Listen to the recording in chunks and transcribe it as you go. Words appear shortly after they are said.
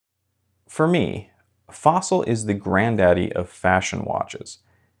For me, Fossil is the granddaddy of fashion watches.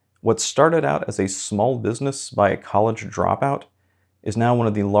 What started out as a small business by a college dropout is now one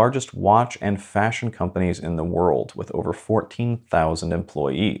of the largest watch and fashion companies in the world with over 14,000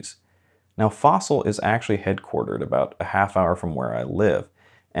 employees. Now, Fossil is actually headquartered about a half hour from where I live,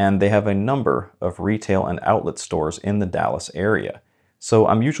 and they have a number of retail and outlet stores in the Dallas area. So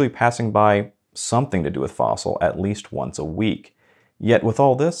I'm usually passing by something to do with Fossil at least once a week. Yet with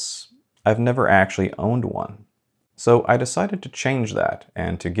all this, I've never actually owned one. So I decided to change that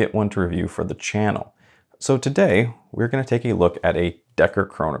and to get one to review for the channel. So today, we're going to take a look at a Decker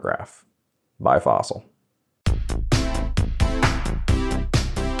chronograph by Fossil.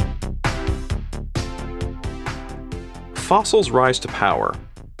 Fossil's rise to power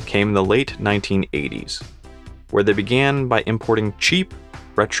came in the late 1980s, where they began by importing cheap,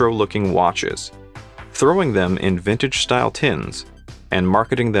 retro-looking watches, throwing them in vintage-style tins, and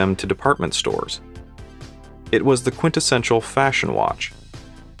marketing them to department stores. It was the quintessential fashion watch.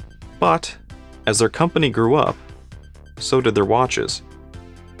 But as their company grew up, so did their watches,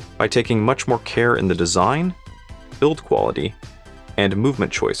 by taking much more care in the design, build quality, and movement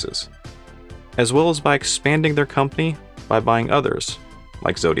choices, as well as by expanding their company by buying others,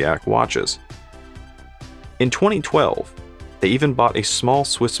 like Zodiac watches. In 2012, they even bought a small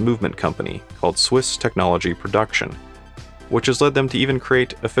Swiss movement company called Swiss Technology Production, which has led them to even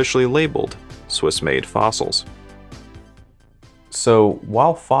create officially labeled Swiss-made Fossils. So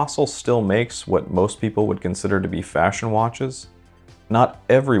while Fossil still makes what most people would consider to be fashion watches, not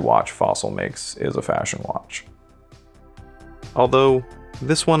every watch Fossil makes is a fashion watch. Although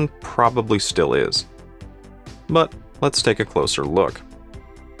this one probably still is. But let's take a closer look.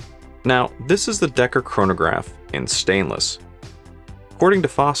 Now, this is the Decker chronograph in stainless. According to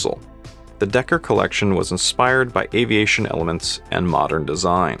Fossil, the Decker collection was inspired by aviation elements and modern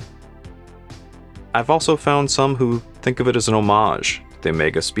design. I've also found some who think of it as an homage to the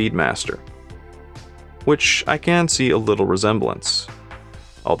Omega Speedmaster, which I can see a little resemblance.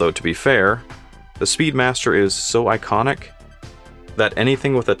 Although to be fair, the Speedmaster is so iconic that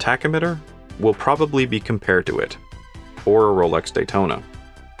anything with a tachometer will probably be compared to it, or a Rolex Daytona.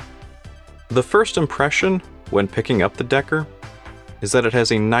 The first impression when picking up the Decker is that it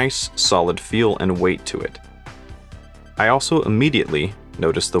has a nice, solid feel and weight to it. I also immediately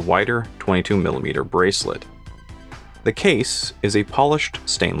noticed the wider 22mm bracelet. The case is a polished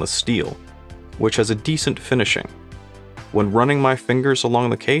stainless steel, which has a decent finishing. When running my fingers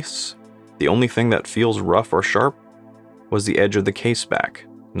along the case, the only thing that feels rough or sharp was the edge of the case back,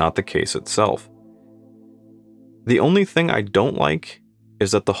 not the case itself. The only thing I don't like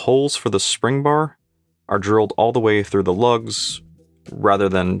is that the holes for the spring bar are drilled all the way through the lugs rather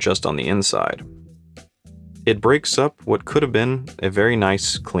than just on the inside. It breaks up what could have been a very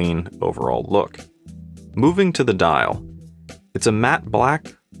nice, clean overall look. Moving to the dial, it's a matte black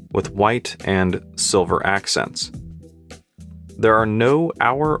with white and silver accents. There are no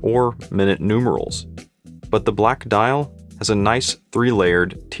hour or minute numerals, but the black dial has a nice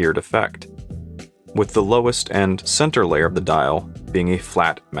 3-layered tiered effect, with the lowest and center layer of the dial being a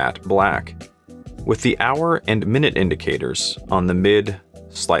flat matte black, with the hour and minute indicators on the mid,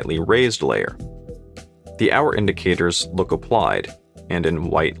 slightly raised layer. The hour indicators look applied and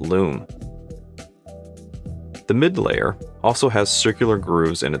in white lume. The mid layer also has circular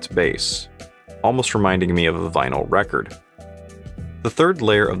grooves in its base, almost reminding me of a vinyl record. The third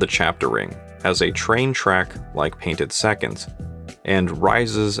layer of the chapter ring has a train track-like painted seconds and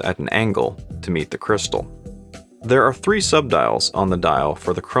rises at an angle to meet the crystal. There are 3 subdials on the dial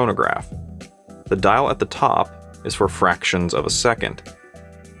for the chronograph. The dial at the top is for fractions of a second.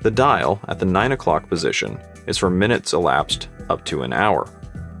 The dial at the 9 o'clock position is for minutes elapsed up to an hour.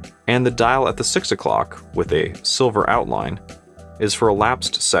 And the dial at the 6 o'clock with a silver outline is for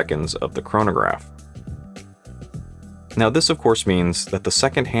elapsed seconds of the chronograph. Now this of course means that the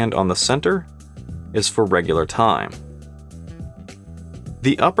second hand on the center is for regular time.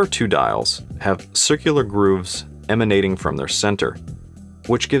 The upper 2 dials have circular grooves emanating from their center,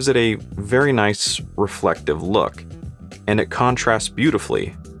 which gives it a very nice reflective look, and it contrasts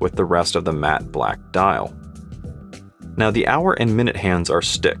beautifully with the rest of the matte black dial. Now the hour and minute hands are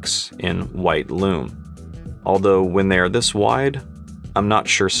sticks in white lume, although when they are this wide, I'm not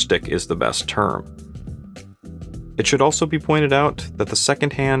sure stick is the best term. It should also be pointed out that the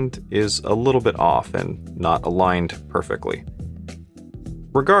second hand is a little bit off and not aligned perfectly.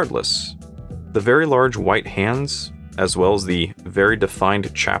 Regardless, the very large white hands, as well as the very defined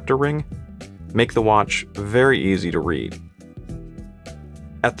chapter ring, make the watch very easy to read.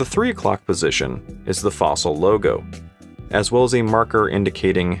 At the 3 o'clock position is the Fossil logo, as well as a marker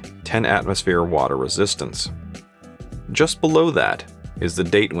indicating 10 atmosphere water resistance. Just below that is the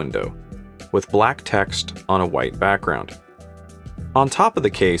date window, with black text on a white background. On top of the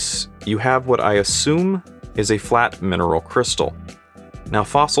case, you have what I assume is a flat mineral crystal. Now,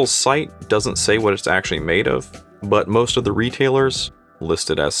 Fossil's site doesn't say what it's actually made of, but most of the retailers list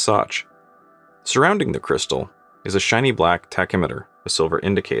it as such. Surrounding the crystal is a shiny black tachymeter with silver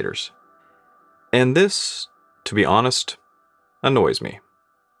indicators. And this, to be honest, annoys me.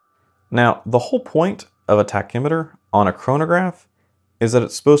 Now, the whole point of a tachymeter on a chronograph is that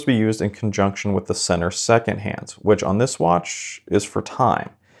it's supposed to be used in conjunction with the center second hands, which on this watch is for time,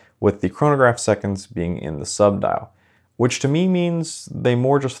 with the chronograph seconds being in the subdial, which to me means they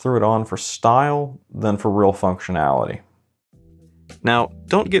more just threw it on for style than for real functionality. Now,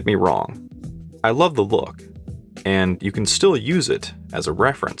 don't get me wrong, I love the look, and you can still use it as a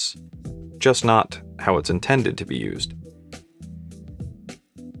reference, just not how it's intended to be used.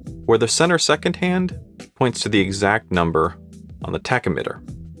 Where the center second hand points to the exact number on the tachymeter.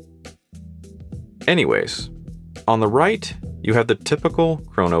 Anyways, on the right, you have the typical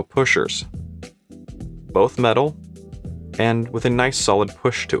chrono pushers. Both metal, and with a nice solid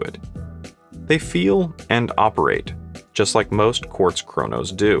push to it. They feel and operate just like most quartz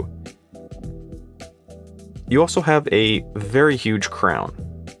chronos do. You also have a very huge crown,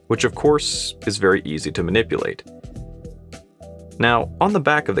 which of course is very easy to manipulate. Now, on the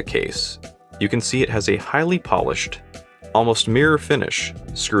back of the case, you can see it has a highly polished, almost mirror finish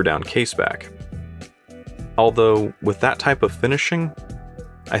screw-down case back. Although, with that type of finishing,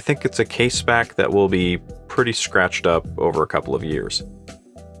 I think it's a case back that will be pretty scratched up over a couple of years.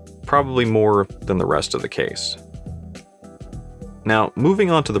 Probably more than the rest of the case. Now,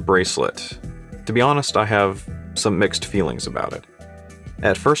 moving on to the bracelet. To be honest, I have some mixed feelings about it.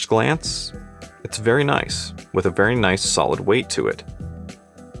 At first glance, it's very nice, with a very nice solid weight to it.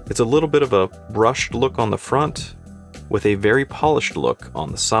 It's a little bit of a brushed look on the front, with a very polished look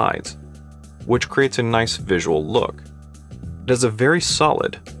on the sides, which creates a nice visual look. It has a very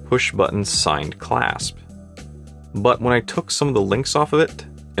solid push-button signed clasp. But when I took some of the links off of it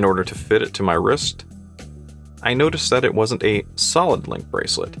in order to fit it to my wrist, I noticed that it wasn't a solid link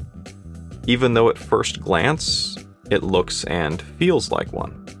bracelet, even though at first glance, it looks and feels like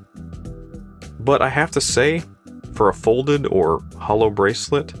one. But I have to say, for a folded or hollow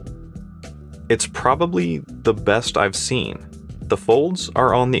bracelet, it's probably the best I've seen. The folds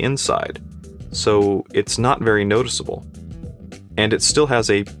are on the inside, so it's not very noticeable. And it still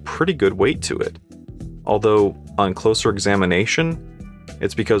has a pretty good weight to it. Although, on closer examination,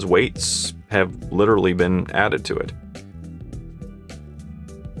 it's because weights have literally been added to it.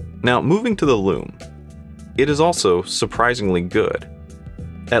 Now, moving to the loom. It is also surprisingly good,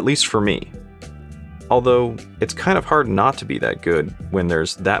 at least for me. Although, it's kind of hard not to be that good when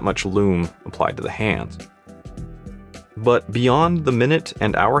there's that much loom applied to the hands. But beyond the minute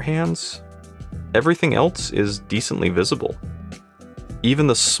and hour hands, everything else is decently visible. Even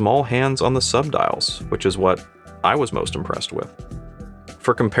the small hands on the subdials, which is what I was most impressed with.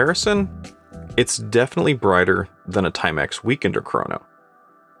 For comparison, it's definitely brighter than a Timex Weekender chrono.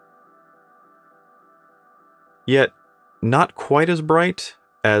 Yet, not quite as bright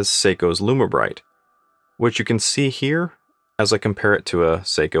as Seiko's Lumabright, which you can see here as I compare it to a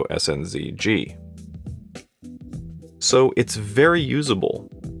Seiko SNZ-G. So it's very usable,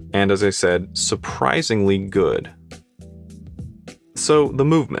 and as I said, surprisingly good. So the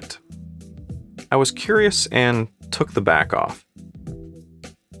movement. I was curious and took the back off.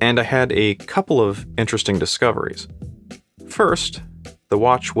 And I had a couple of interesting discoveries. First, the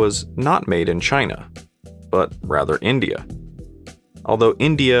watch was not made in China, but rather India. Although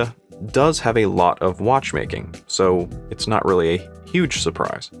India does have a lot of watchmaking, so it's not really a huge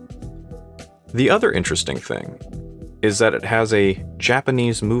surprise. The other interesting thing is that it has a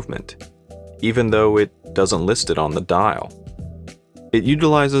Japanese movement, even though it doesn't list it on the dial. It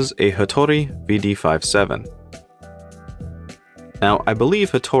utilizes a Hattori VD57. Now, I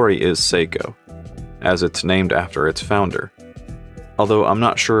believe Hattori is Seiko, as it's named after its founder. Although I'm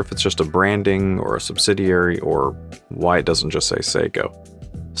not sure if it's just a branding or a subsidiary or why it doesn't just say Seiko.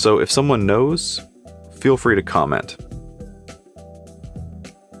 So if someone knows, feel free to comment.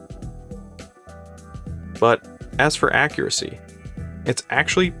 But as for accuracy, it's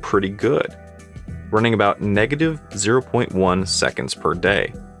actually pretty good, running about negative 0.1 seconds per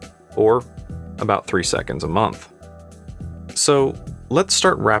day, or about 3 seconds a month. So let's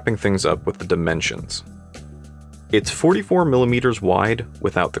start wrapping things up with the dimensions. It's 44 millimeters wide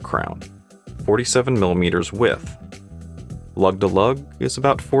without the crown, 47 millimeters width. Lug to lug is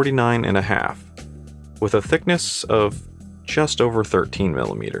about 49.5, with a thickness of just over 13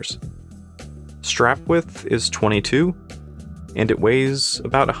 millimeters. Strap width is 22, and it weighs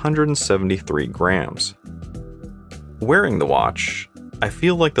about 173 grams. Wearing the watch, I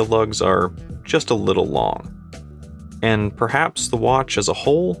feel like the lugs are just a little long, and perhaps the watch as a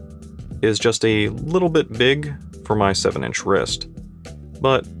whole is just a little bit big for my 7-inch wrist,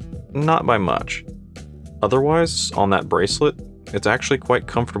 but not by much. Otherwise, on that bracelet, it's actually quite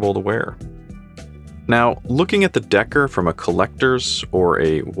comfortable to wear. Now, looking at the Decker from a collector's or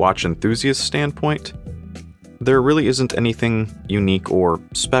a watch enthusiast standpoint, there really isn't anything unique or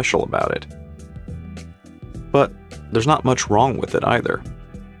special about it. But there's not much wrong with it either.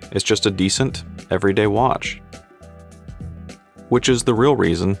 It's just a decent, everyday watch. Which is the real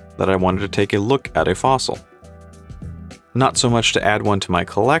reason that I wanted to take a look at a Fossil. Not so much to add one to my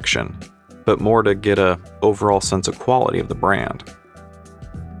collection, but more to get an overall sense of quality of the brand.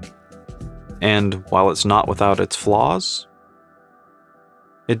 And while it's not without its flaws,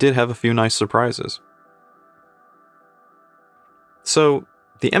 it did have a few nice surprises. So,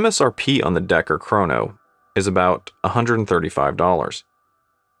 the MSRP on the Decker Chrono is about $135,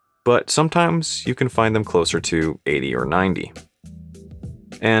 but sometimes you can find them closer to $80 or $90.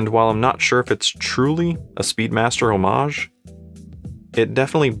 And while I'm not sure if it's truly a Speedmaster homage, it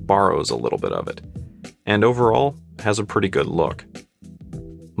definitely borrows a little bit of it, and overall has a pretty good look.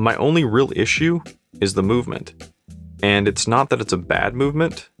 My only real issue is the movement, and it's not that it's a bad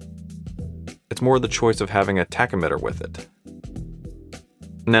movement, it's more the choice of having a tachometer with it.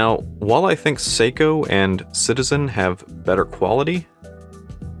 Now, while I think Seiko and Citizen have better quality,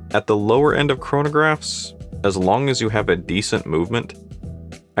 at the lower end of chronographs, as long as you have a decent movement,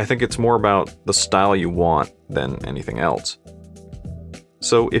 I think it's more about the style you want than anything else.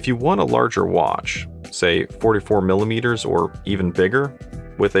 So if you want a larger watch, say 44 millimeters or even bigger,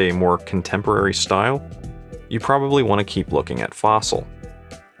 with a more contemporary style, you probably want to keep looking at Fossil.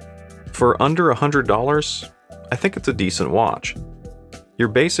 For under $100, I think it's a decent watch. You're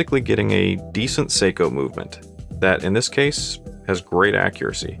basically getting a decent Seiko movement that, in this case, has great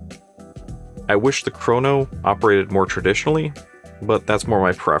accuracy. I wish the Chrono operated more traditionally, but that's more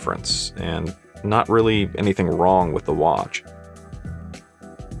my preference, and not really anything wrong with the watch.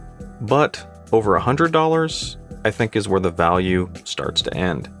 But over $100, I think is where the value starts to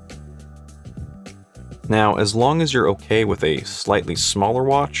end. Now, as long as you're okay with a slightly smaller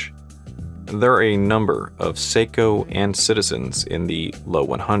watch, there are a number of Seiko and Citizens in the low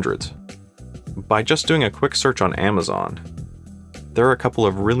 100s. By just doing a quick search on Amazon, there are a couple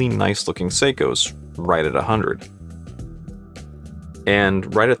of really nice looking Seikos right at 100.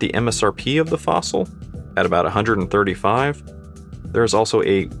 And right at the MSRP of the Fossil, at about 135, there's also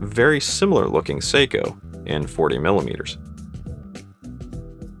a very similar looking Seiko in 40 millimeters,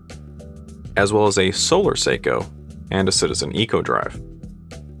 as well as a solar Seiko and a Citizen Eco Drive.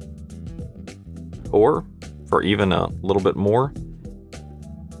 Or, for even a little bit more,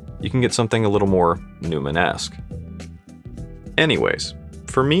 you can get something a little more Newman-esque. Anyways,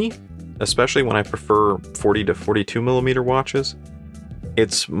 for me, especially when I prefer 40 to 42 millimeter watches,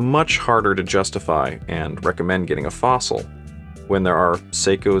 it's much harder to justify and recommend getting a Fossil when there are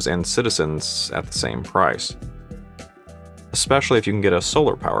Seikos and Citizens at the same price, especially if you can get a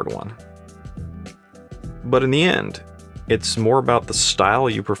solar-powered one. But in the end, it's more about the style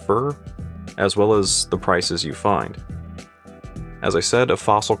you prefer, as well as the prices you find. As I said, a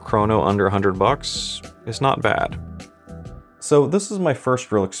Fossil Chrono under $100 is not bad. So this is my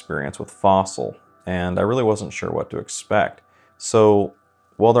first real experience with Fossil, and I really wasn't sure what to expect. So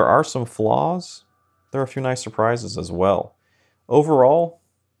while there are some flaws, there are a few nice surprises as well. Overall,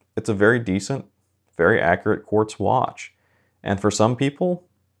 it's a very decent, very accurate quartz watch. And for some people,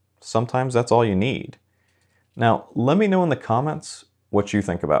 sometimes that's all you need. Now, let me know in the comments what you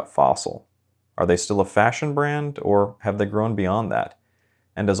think about Fossil. Are they still a fashion brand, or have they grown beyond that?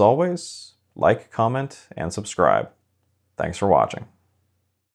 And as always, like, comment, and subscribe. Thanks for watching.